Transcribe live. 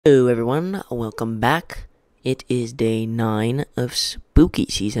Hello everyone, welcome back. It is day 9 of spooky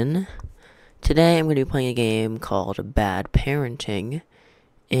season. Today I'm going to be playing a game called Bad Parenting,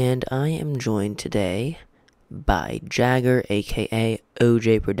 and I am joined today by Jagger, aka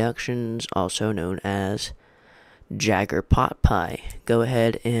OJ Productions, also known as Jagger Pot Pie. Go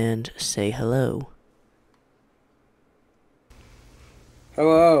ahead and say hello.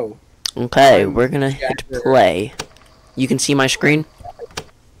 Hello. Okay, we're going to hit play. You can see my screen?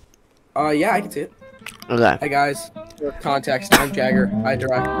 Yeah, I can see it. Okay. Hi guys. For context, I'm Jagger. I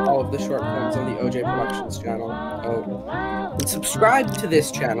direct all of the short films on the OJ Productions channel. And subscribe to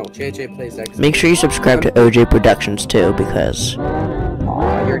this channel, JJ Plays X. Make sure you subscribe to OJ Productions too, because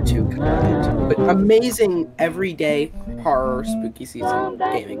You're too kind. But amazing everyday horror spooky season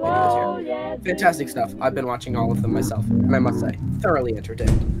gaming videos here. Fantastic stuff. I've been watching all of them myself, and I must say, thoroughly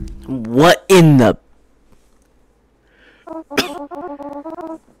entertained. what in the...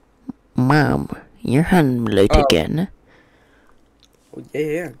 Mom, you're home late again. Oh,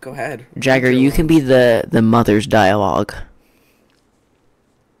 yeah, go ahead. Jagger, you can be the mother's dialogue.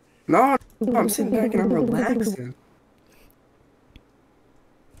 No, I'm sitting back and I'm relaxing.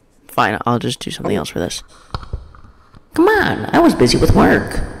 Fine, I'll just do something else for this. Come on, I was busy with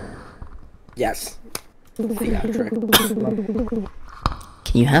work. Yes. Theatric.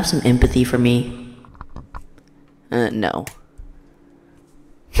 Can you have some empathy for me? No.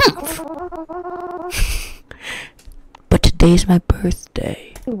 But today's my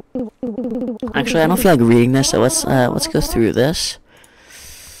birthday. Actually, I don't feel like reading this, so let's go through this.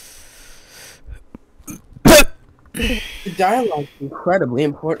 The dialogue is incredibly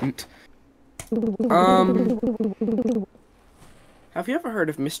important. Have you ever heard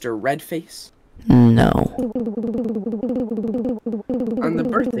of Mr. Redface? No. On the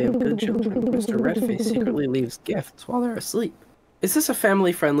birthday of good children, Mr. Redface secretly leaves gifts while they're asleep. Is this a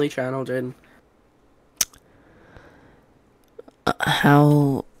family-friendly channel, Jaden?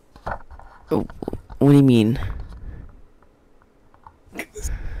 How... What do you mean?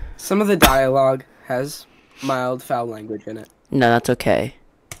 Some of the dialogue has mild foul language in it. No, that's okay.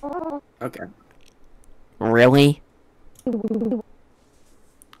 Okay. Really? Of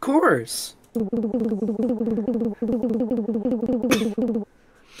course!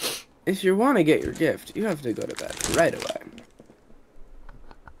 If you want to get your gift, you have to go to bed right away.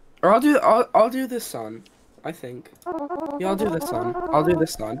 Or I'll do the sun, I think. Yeah, I'll do the sun. I'll do the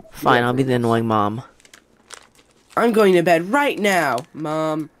sun. Fine, I'll be the annoying mom. I'm going to bed right now,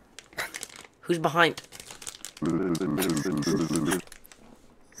 Mom. Who's behind?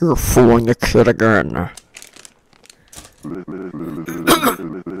 You're fooling the kid again.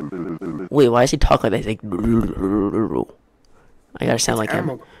 Wait, why does he talk like that? He's like... I gotta sound like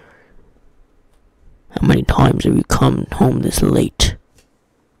him. How many times have you come home this late?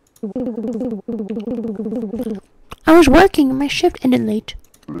 I was working and my shift ended late.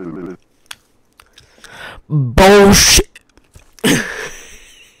 Bullshit.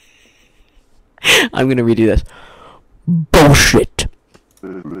 I'm gonna redo this. Bullshit.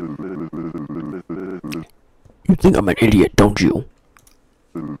 You think I'm an idiot, don't you?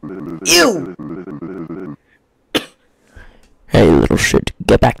 Ew! Hey, little shit,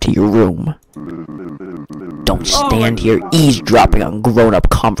 get back to your room. Don't stand here eavesdropping on grown-up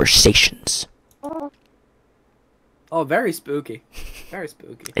conversations. Oh, very spooky. Very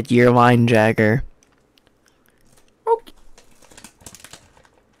spooky. It's your line, Jagger. Okay.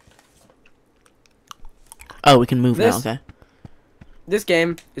 Oh, we can move now, okay? This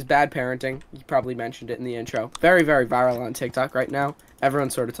game is Bad Parenting. You probably mentioned it in the intro. Very, very viral on TikTok right now.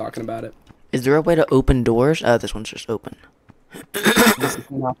 Everyone's sort of talking about it. Is there a way to open doors? Oh, this one's just open. This is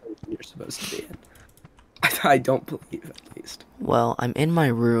not what you're supposed to be in. I don't believe, at least. Well, I'm in my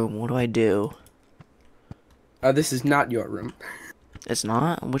room. What do I do? This is not your room. It's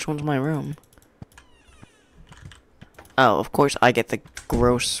not? Which one's my room? Oh, of course I get the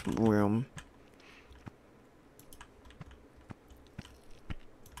gross room.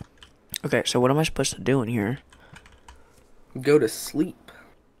 Okay, so what am I supposed to do in here? Go to sleep,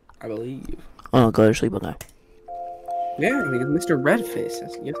 I believe. Oh, go to sleep, okay. Yeah, because Mr. Redface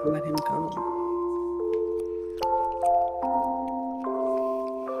says you have to let him come.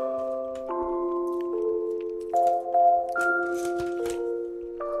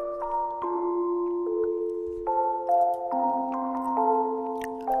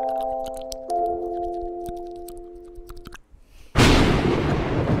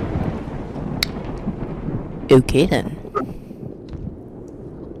 Okay then.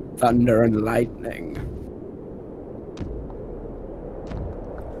 Thunder and lightning.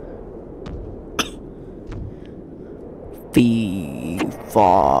 Fee,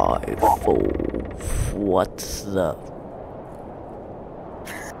 5, 4. What's the...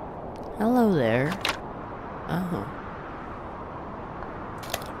 Hello there. Oh.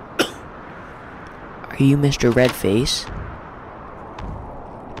 Are you Mr. Redface?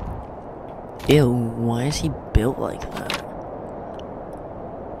 Ew, why is he built like that?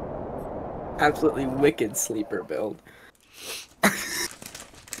 Absolutely wicked sleeper build.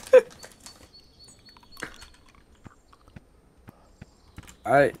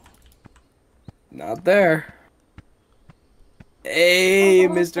 Alright. Not there. Hey,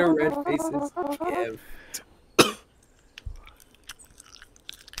 Mr. Redface's gift.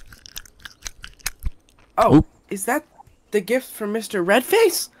 Oh, Oop. is that the gift from Mr.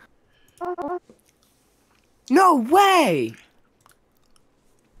 Redface? No way!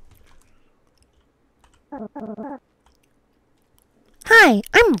 Hi,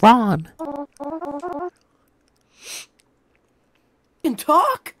 I'm Ron. You can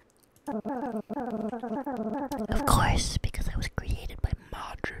talk? Of course, because I was created by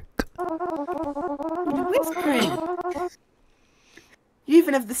magic. You're whispering. You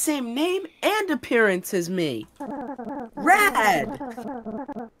even have the same name and appearance as me. Rad!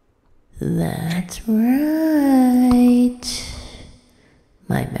 That's right.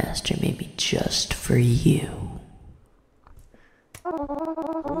 My master made me just for you.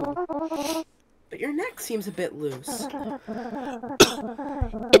 But your neck seems a bit loose.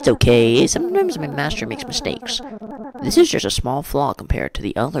 It's okay, sometimes my master makes mistakes. This is just a small flaw compared to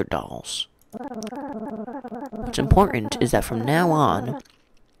the other dolls. What's important is that from now on,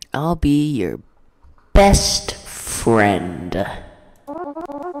 I'll be your best friend.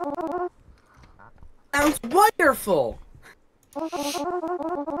 Sounds wonderful!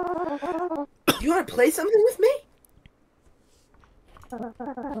 You want to play something with me?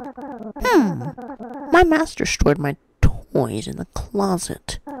 My master stored my toys in the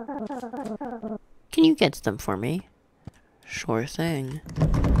closet. Can you get them for me? Sure thing.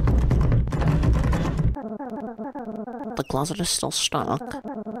 The closet is still stocked.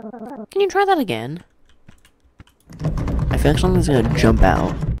 Can you try that again? I feel like something's gonna jump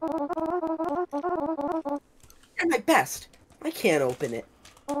out. You're my best. I can't open it.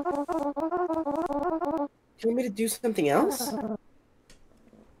 Do you want me to do something else?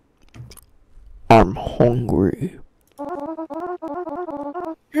 I'm hungry.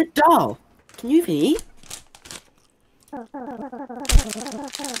 You're a doll. Can you even eat?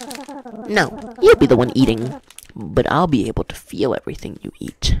 No, you'll be the one eating, but I'll be able to feel everything you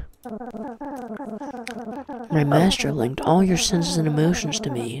eat. My master linked all your senses and emotions to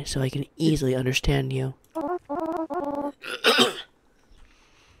me so I can easily understand you.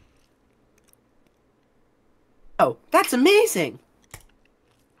 Oh, that's amazing!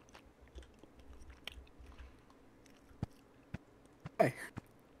 Hey.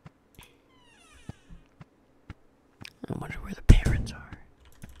 I wonder where the parents are.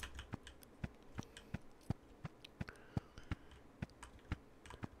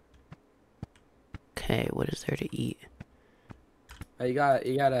 Okay, what is there to eat? You gotta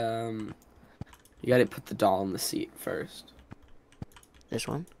put the doll in the seat first. This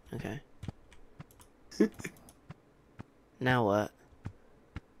one? Okay. Now what?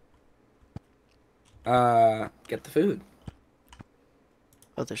 Get the food.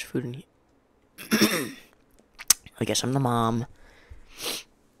 Oh, there's food in here. I guess I'm the mom.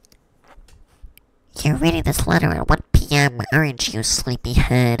 You're reading this letter at 1 p.m., aren't you,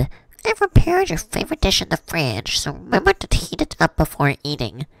 sleepyhead? I've prepared your favorite dish in the fridge, so remember to heat it up before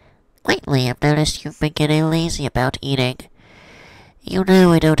eating. Lately, I've noticed you've been getting lazy about eating. You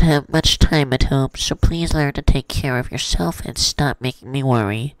know I don't have much time at home, so please learn to take care of yourself and stop making me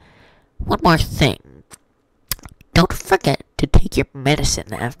worry. One more thing. Don't forget to take your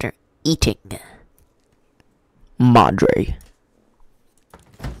medicine after eating. Madre.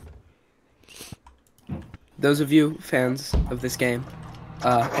 Those of you fans of this game,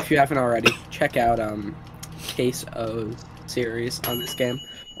 if you haven't already, check out Case O's series on this game.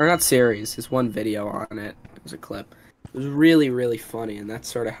 Or not series, it's one video on it. It was a clip. It was really, really funny, and that's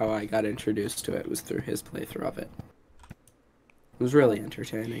sort of how I got introduced to it, was through his playthrough of it. It was really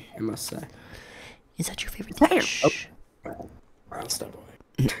entertaining, I must say. Is that your favorite dish? I'll step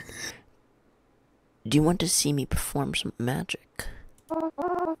away. Do you want to see me perform some magic?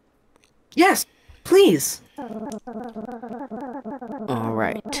 Yes, please.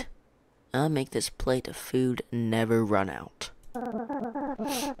 Alright. I'll make this plate of food never run out.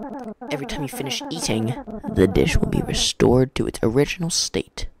 Every time you finish eating, the dish will be restored to its original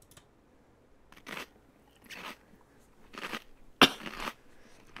state.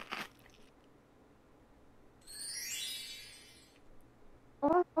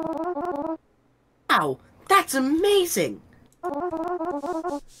 Wow, that's amazing!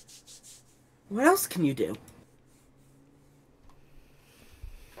 What else can you do?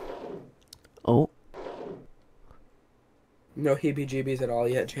 Oh, No heebie-jeebies at all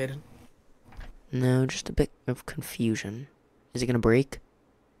yet, Jaden? no, just a bit of confusion. Is it gonna break?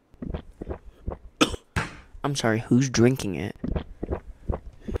 I'm sorry, who's drinking it?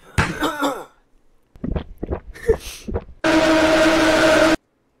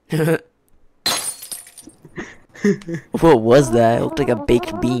 What was that? It looked like a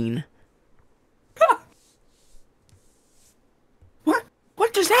baked bean.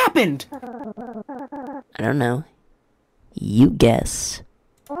 What just happened? I don't know. You guess.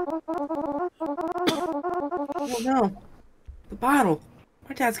 Oh no. The bottle.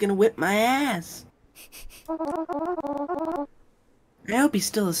 My dad's gonna whip my ass. I hope he's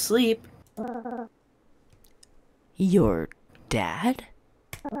still asleep. Your dad?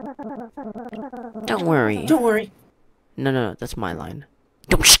 Don't worry. Don't worry. No, that's my line.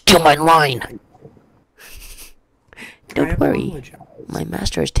 Don't steal my line! Don't I worry. apologize. My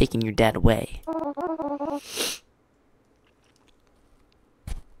master has taken your dad away.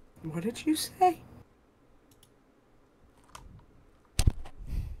 What did you say?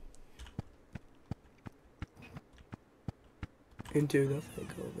 Into the thick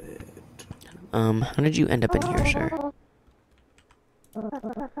of it. How did you end up in here, sir?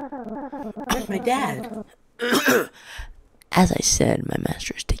 That's my dad. As I said, my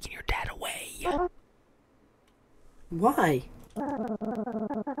master has taken your dad away. Why?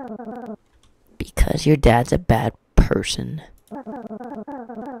 Because your dad's a bad person.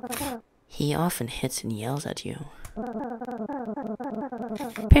 He often hits and yells at you.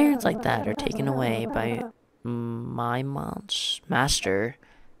 Parents like that are taken away by my mom's master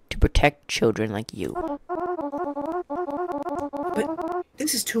to protect children like you. But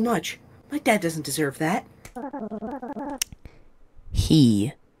this is too much. My dad doesn't deserve that.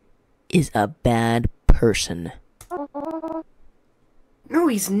 He is a bad person. No,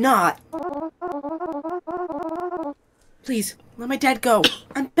 he's not. Please, let my dad go.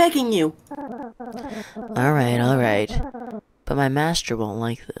 I'm begging you. Alright. But my master won't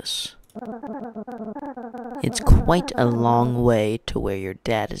like this. It's quite a long way to where your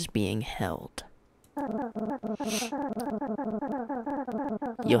dad is being held.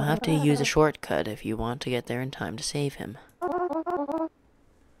 You'll have to use a shortcut if you want to get there in time to save him.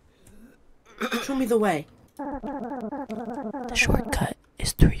 Show me the way. The shortcut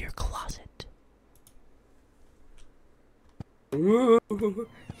is through your closet.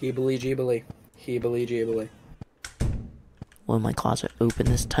 Heebly jeebly. Heebly jeebly. Will my closet open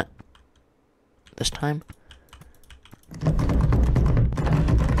this time?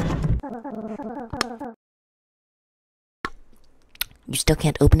 You still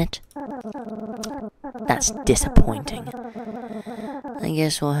can't open it? That's disappointing. I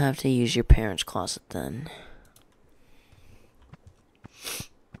guess we'll have to use your parents' closet then.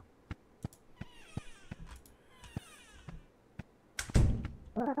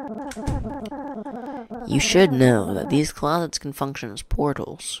 You should know that these closets can function as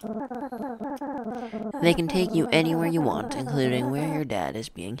portals. They can take you anywhere you want, including where your dad is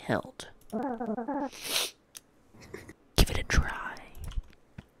being held. Give it a try.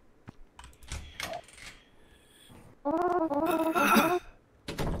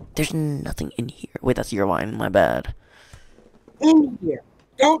 There's nothing in here. Wait, that's your line, my bad. In here.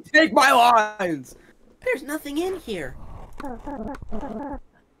 Don't take my lines. There's nothing in here.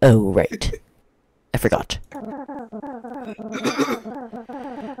 Oh, right. I forgot.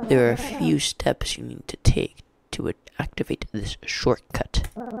 There are a few steps you need to take to activate this shortcut.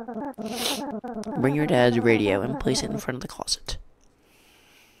 Bring your dad's radio and place it in front of the closet.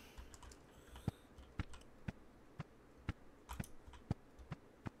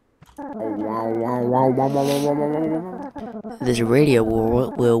 This radio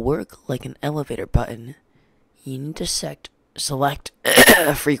will work like an elevator button. You need to select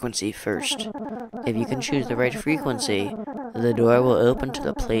a frequency first. If you can choose the right frequency, the door will open to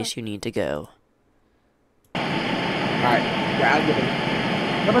the place you need to go. Alright,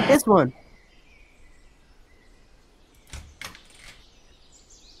 how about this one?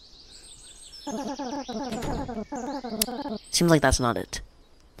 Seems like that's not it.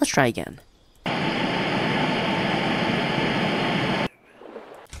 Let's try again.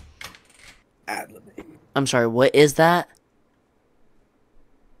 Ad-libbing. I'm sorry, what is that?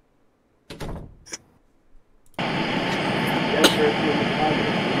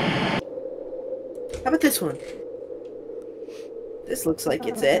 How about this one? This looks like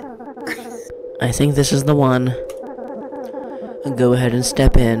it's it. I think this is the one. Go ahead and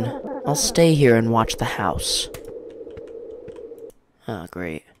step in. I'll stay here and watch the house. Oh,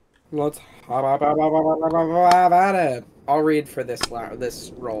 great. Let's hop about it. I'll read for this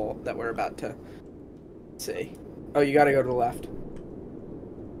role that we're about to see. Oh, you gotta go to the left.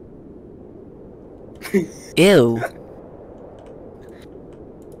 Ew.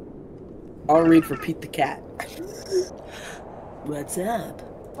 I'll read for Pete the cat. What's up?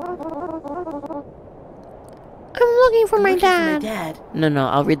 I'm looking for my dad. No,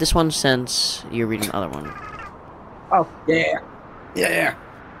 I'll read this one since you're reading the other one. Oh, yeah. Yeah.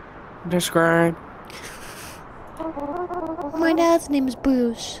 Describe. My dad's name is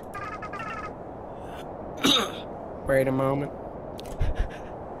Bruce. Wait a moment.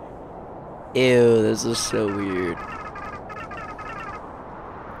 Ew, this is so weird.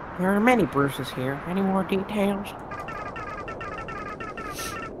 There are many Bruces here. Any more details?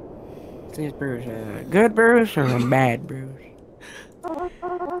 Is this Bruce a good Bruce or a bad Bruce?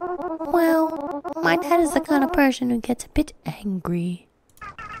 Well, my dad is the kind of person who gets a bit angry.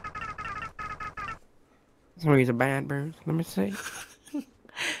 So he's a bad Bruce. Let me see.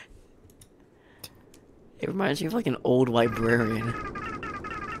 It reminds me of like an old librarian.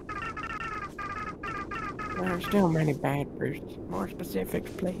 There are still many bad Bruces. More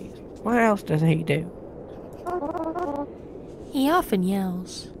specifics, please. What else does he do? He often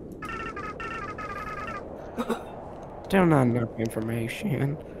yells. Still not enough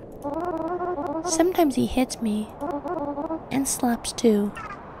information. Sometimes he hits me. And slaps too.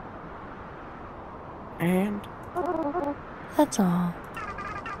 And That's all.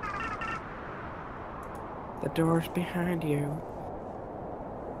 the door's behind you.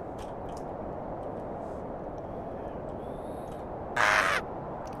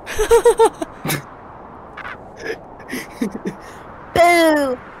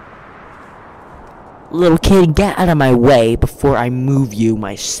 Boo! Little kid, get out of my way before I move you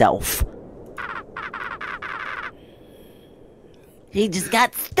myself. He just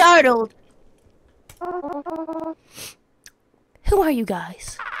got startled. Who are you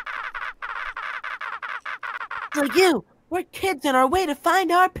guys? So you, we're kids on our way to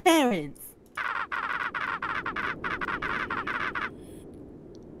find our parents.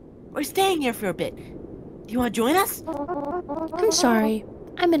 We're staying here for a bit. Do you want to join us? I'm sorry.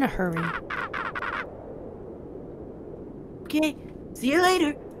 I'm in a hurry. Okay, see you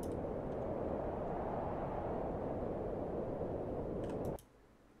later.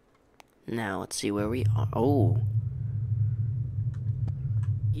 Now let's see where we are. Oh,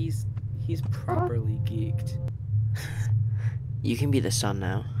 He's properly geeked. you can be the son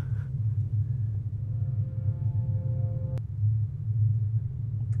now.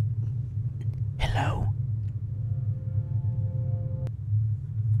 Hello.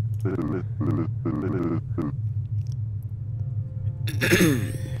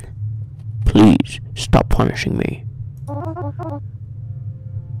 Please stop punishing me.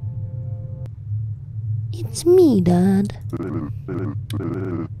 It's me, Dad.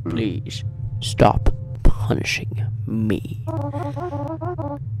 Please stop punishing me.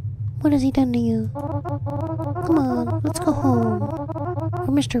 What has he done to you? Come on, let's go home. Or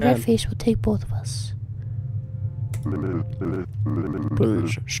Mr. Redface will take both of us.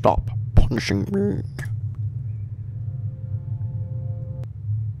 Please stop punishing me.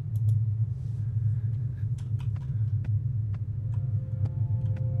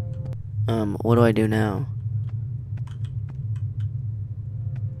 What do I do now?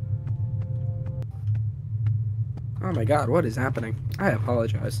 Oh my god, what is happening? I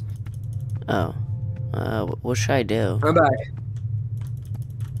apologize. Oh. What should I do? I'm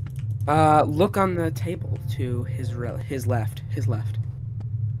back. Look on the table to his left. His left.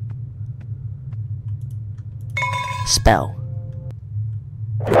 Spell.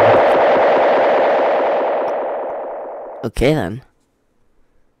 Okay then.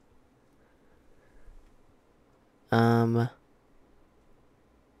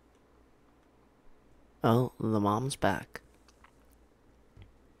 Oh, the mom's back.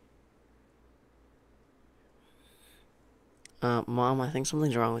 Mom, I think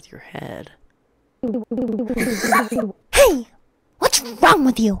something's wrong with your head. Hey! What's wrong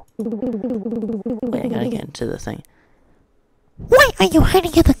with you? Wait, I gotta get into the thing. Why are you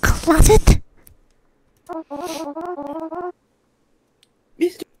hiding in the closet?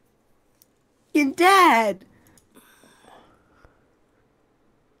 Mr. and Dad.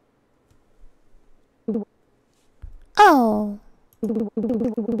 Oh.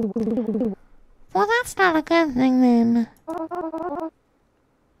 Well, that's not a good thing then.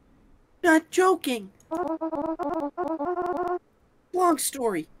 Not joking. Long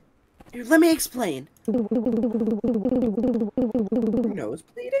story. Here, let me explain. Your nose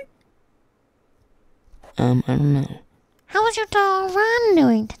bleeding? I don't know. How's your doll Ron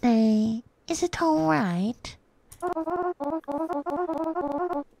doing today? Is it alright?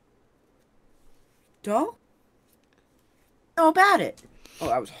 Doll? Know about it? Oh,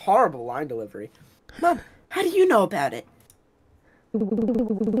 that was horrible line delivery. Mom, how do you know about it?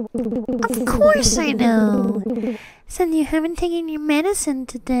 Of course I know. Since you haven't taken your medicine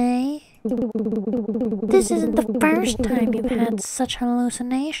today. This isn't the first time you've had such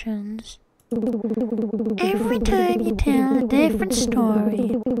hallucinations. Every time you tell a different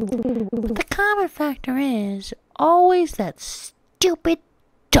story. But the common factor is always that stupid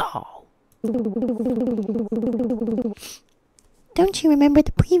doll. Don't you remember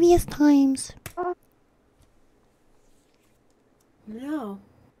the previous times? No.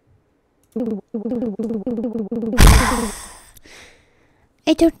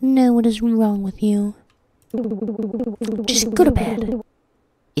 I don't know what is wrong with you. Just go to bed.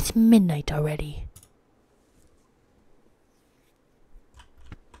 It's midnight already.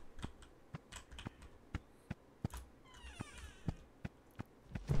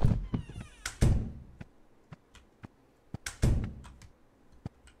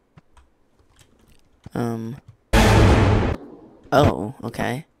 Oh,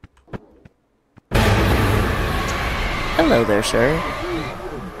 okay. Hello there, sir.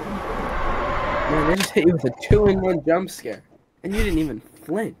 Man, they just hit you with a 2-in-1 jump scare. And you didn't even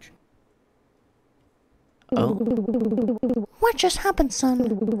flinch. Oh, What just happened, son?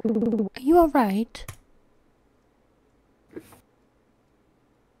 Are you alright?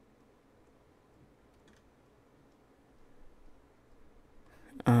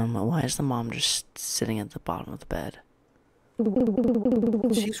 why is the mom just sitting at the bottom of the bed?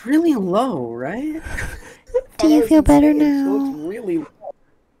 She's really low, right? Do you feel better She now? looks really low.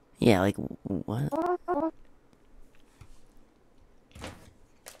 Yeah, like, what?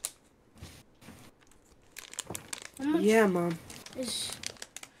 Yeah, Mom.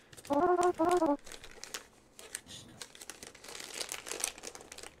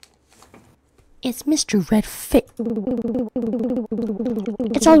 It's Mr. Red Fit.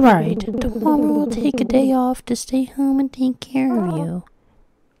 It's alright. Tomorrow will take a day off to stay home and take care of you.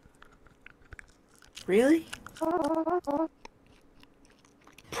 Really?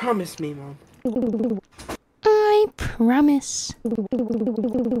 Promise me, Mom. I promise.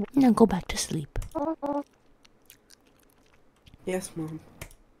 Now go back to sleep. Yes, Mom.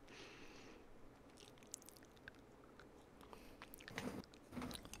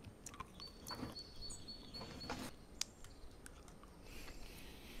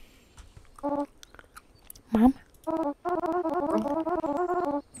 Mom?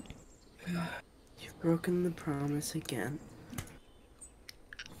 You've broken the promise again.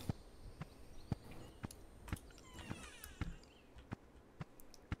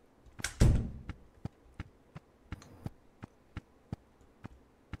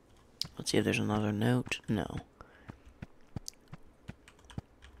 Let's see if there's another note. No.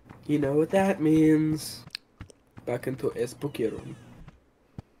 You know what that means. Back into a spooky room.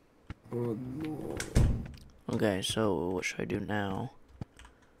 Oh no. Okay, so what should I do now?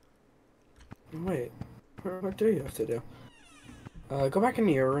 Wait. What do you have to do? Go back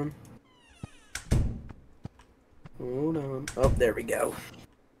into your room. Hold on. Oh, there we go.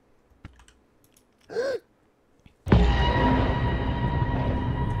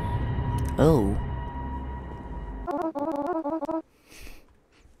 Oh.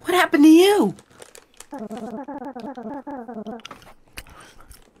 What happened to you?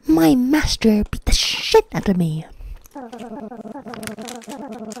 My master beat the shit out of me.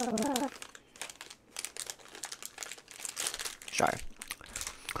 Sorry.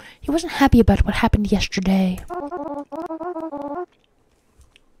 He wasn't happy about what happened yesterday.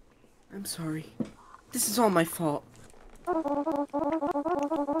 I'm sorry. This is all my fault.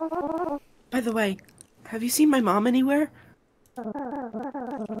 By the way, have you seen my mom anywhere?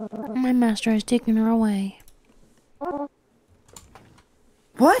 My master has taken her away.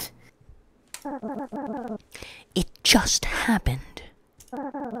 What? It just happened.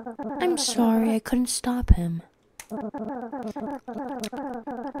 I'm sorry I couldn't stop him.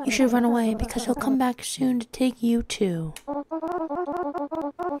 You should run away because he'll come back soon to take you too.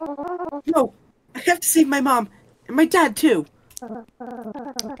 No! I have to save my mom! And my dad, too!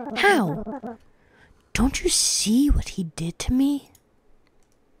 How? Don't you see what he did to me?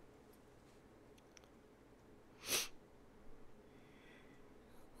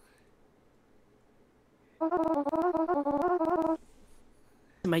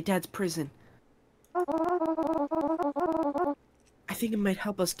 My dad's prison. I think it might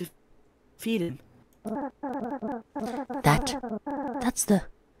help us defeat him. That's the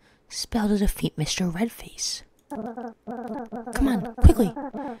Spell to defeat Mr. Redface. Come on, quickly.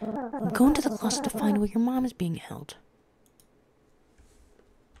 Go into the closet to find where your mom is being held.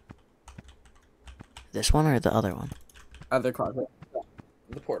 This one or the other one? Other closet.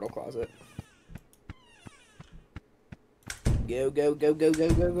 The portal closet. Go, go, go, go, go, go,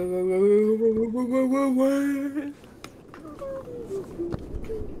 go, go, go, go, go, go.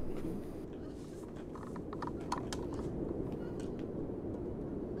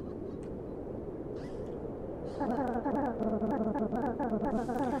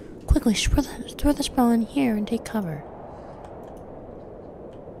 Quickly, throw the spell in here and take cover.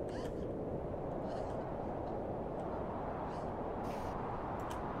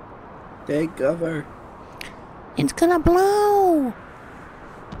 Take cover. It's gonna blow!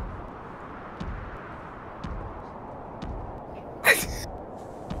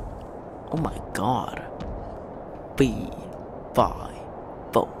 Oh my god. 5,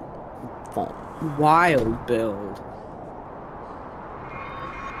 4. Wild build.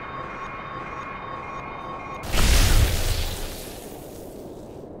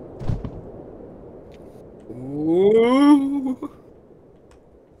 Ooh.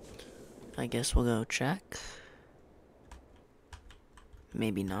 I guess we'll go check.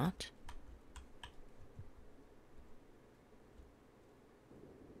 Maybe not.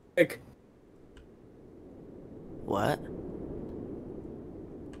 What?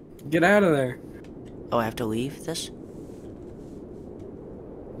 Get out of there. Oh, I have to leave this?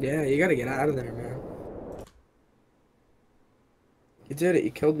 Yeah, you gotta get out of there, man. You did it.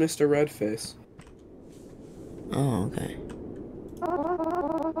 You killed Mr. Redface. Oh, okay.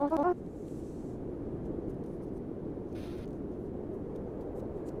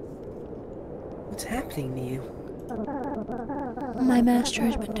 What's happening to you? My master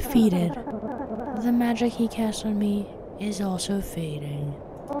has been defeated. The magic he cast on me is also fading.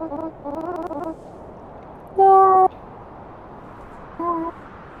 Are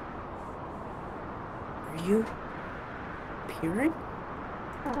you peering?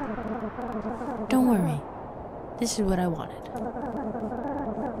 Don't worry. This is what I wanted.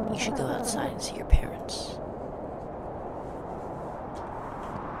 You should go outside and see your parents.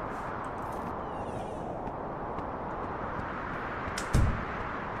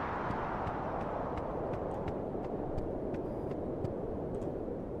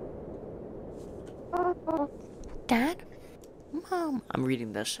 Dad? Mom? I'm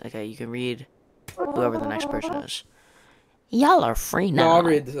reading this. Okay, you can read whoever the next person is. Y'all are free now. No, I'll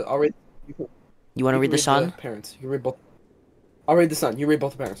read this. You want to read the son? Parents. You read both. I'll read the son. You read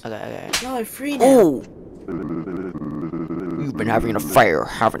both the parents. Okay. Y'all are free now. Oh! You've been having an affair,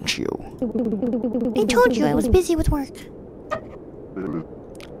 haven't you? I told you I was busy with work.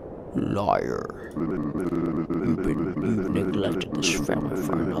 Liar. You've neglected this family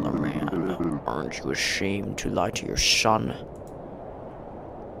for another man. Aren't you ashamed to lie to your son?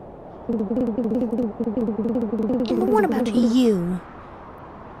 And what about you?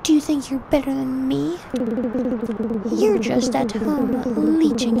 Do you think you're better than me? You're just at home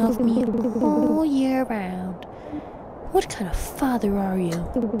leeching off me all year round. What kind of father are you?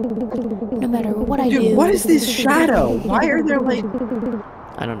 No matter what I Dude, do... what is this shadow? Why are there like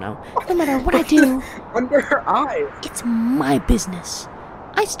I don't know. No matter what I do, under her eyes? it's my business.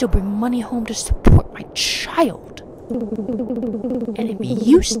 I still bring money home to support my child. And if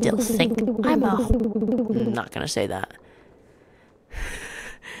you still think I'm not gonna say that.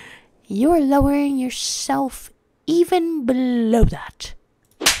 You're lowering yourself even below that.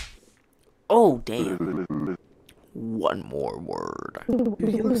 Oh, damn. One more word.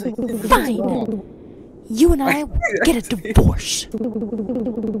 He looks like Fine. You and I get a divorce.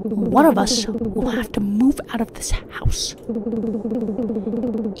 One of us will have to move out of this house.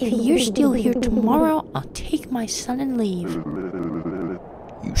 If you're still here tomorrow, I'll take my son and leave.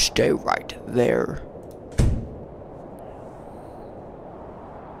 You stay right there.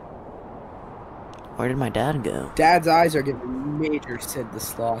 Where did my dad go? Dad's eyes are giving major Sid the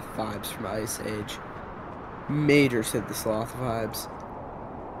Sloth vibes from Ice Age. Major Sid the Sloth vibes.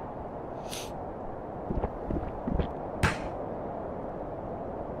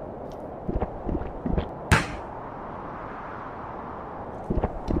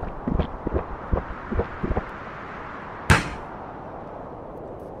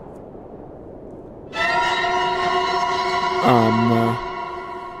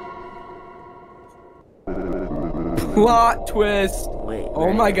 Plot twist! Wait.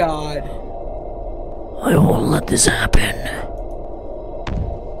 Oh my god. I won't let this happen.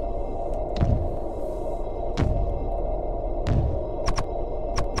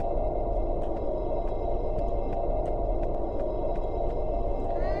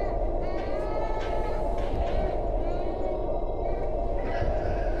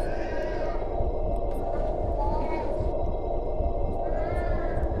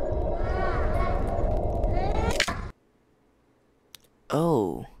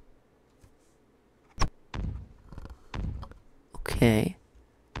 Oh. Okay.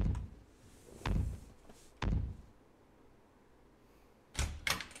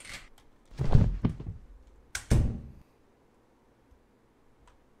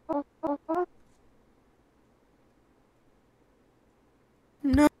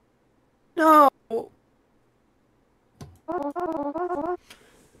 No. No.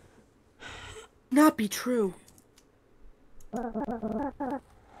 Not be true. I'm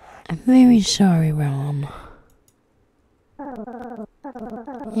very sorry, Rom.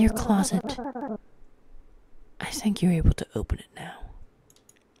 Your closet. I think you're able to open it now.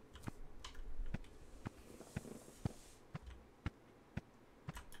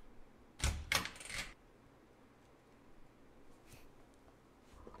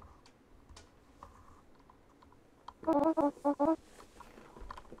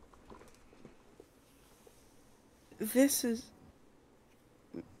 This is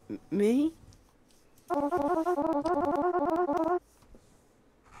me?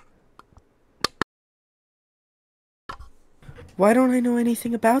 Why don't I know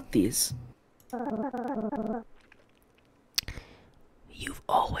anything about these? You've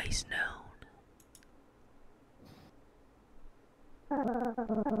always known.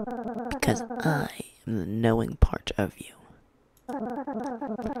 Because I am the knowing part of you.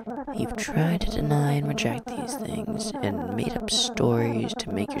 You've tried to deny and reject these things and made up stories to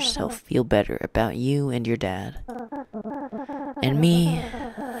make yourself feel better about you and your dad. And me,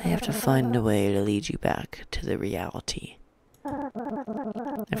 I have to find a way to lead you back to the reality.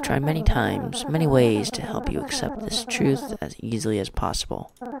 I've tried many times, many ways to help you accept this truth as easily as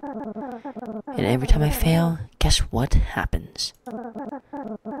possible. And every time I fail, guess what happens?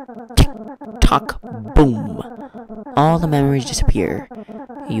 Tick-tock, boom! All the memories disappear.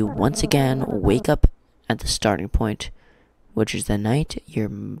 You once again wake up at the starting point, which is the night your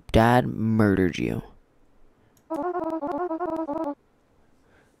dad murdered you.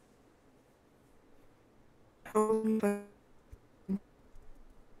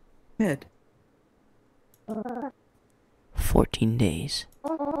 Dead. 14 days.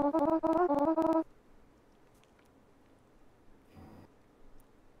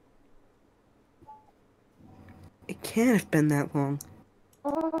 It can't have been that long.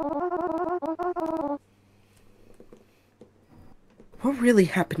 What really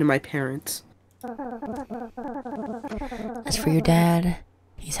happened to my parents? As for your dad,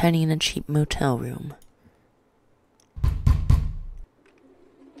 he's hiding in a cheap motel room.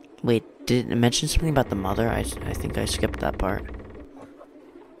 Wait, did it mention something about the mother? I think I skipped that part.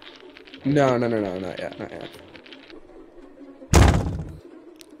 No, not yet, not yet.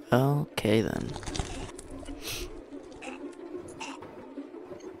 Okay then.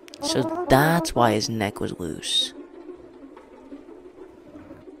 So that's why his neck was loose.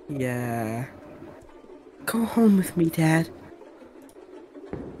 Yeah. Go home with me, Dad.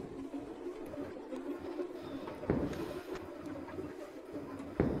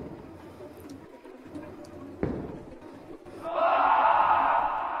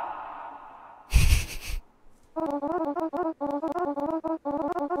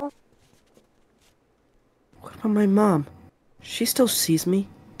 What about my mom? She still sees me,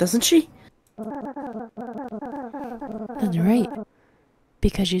 doesn't she? That's right.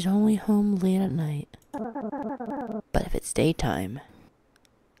 Because she's only home late at night. But if it's daytime...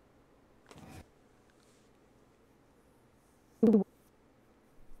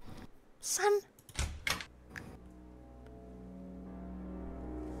 Son?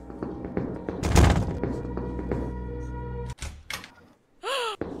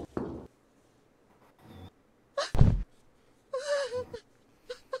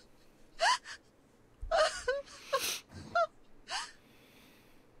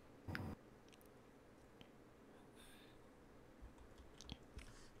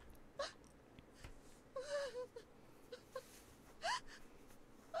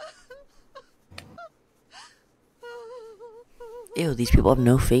 Ew, these people have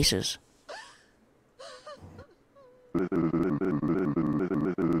no faces. Do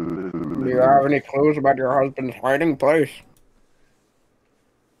you have any clues about your husband's hiding place?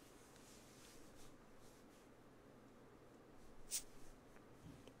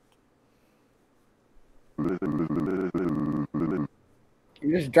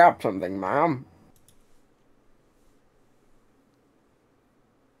 You just dropped something, Mom.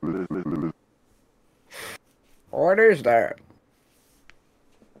 What is that?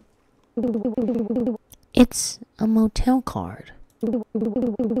 It's a motel card.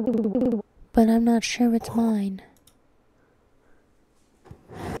 But I'm not sure it's mine.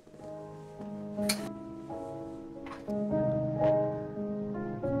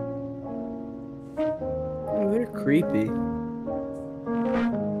 creepy.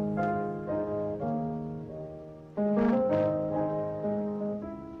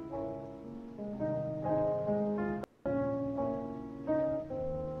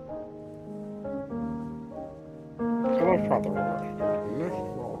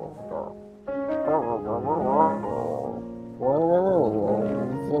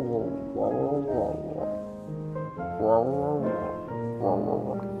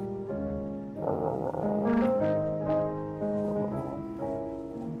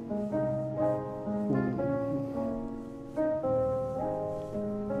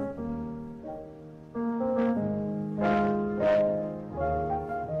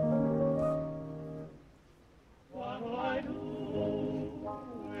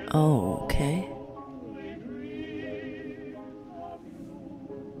 Oh, okay.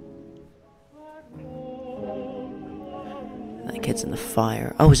 That kid's in the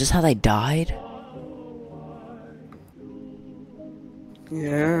fire. Oh, is this how they died?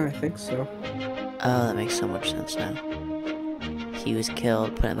 Yeah, I think so. Oh, that makes so much sense now. He was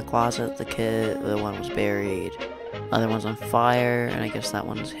killed, put in the closet, the one was buried, other one's on fire, and I guess that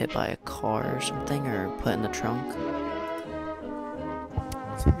one's hit by a car or something, or put in the trunk.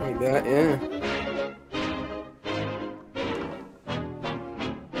 Something like that, yeah.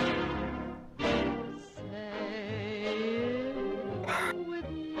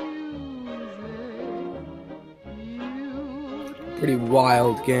 Pretty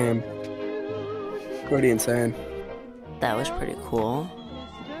wild game. Pretty insane. That was pretty cool.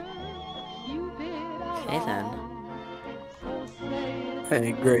 Okay then. I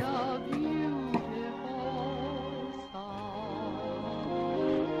agree.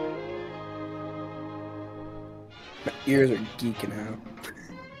 My ears are geeking out.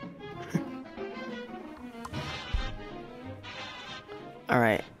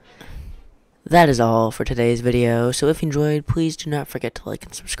 Alright. That is all for today's video, so if you enjoyed, please do not forget to like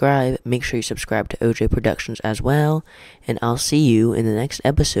and subscribe. Make sure you subscribe to OJ Productions as well, and I'll see you in the next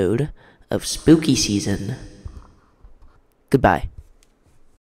episode of Spooky Season. Goodbye.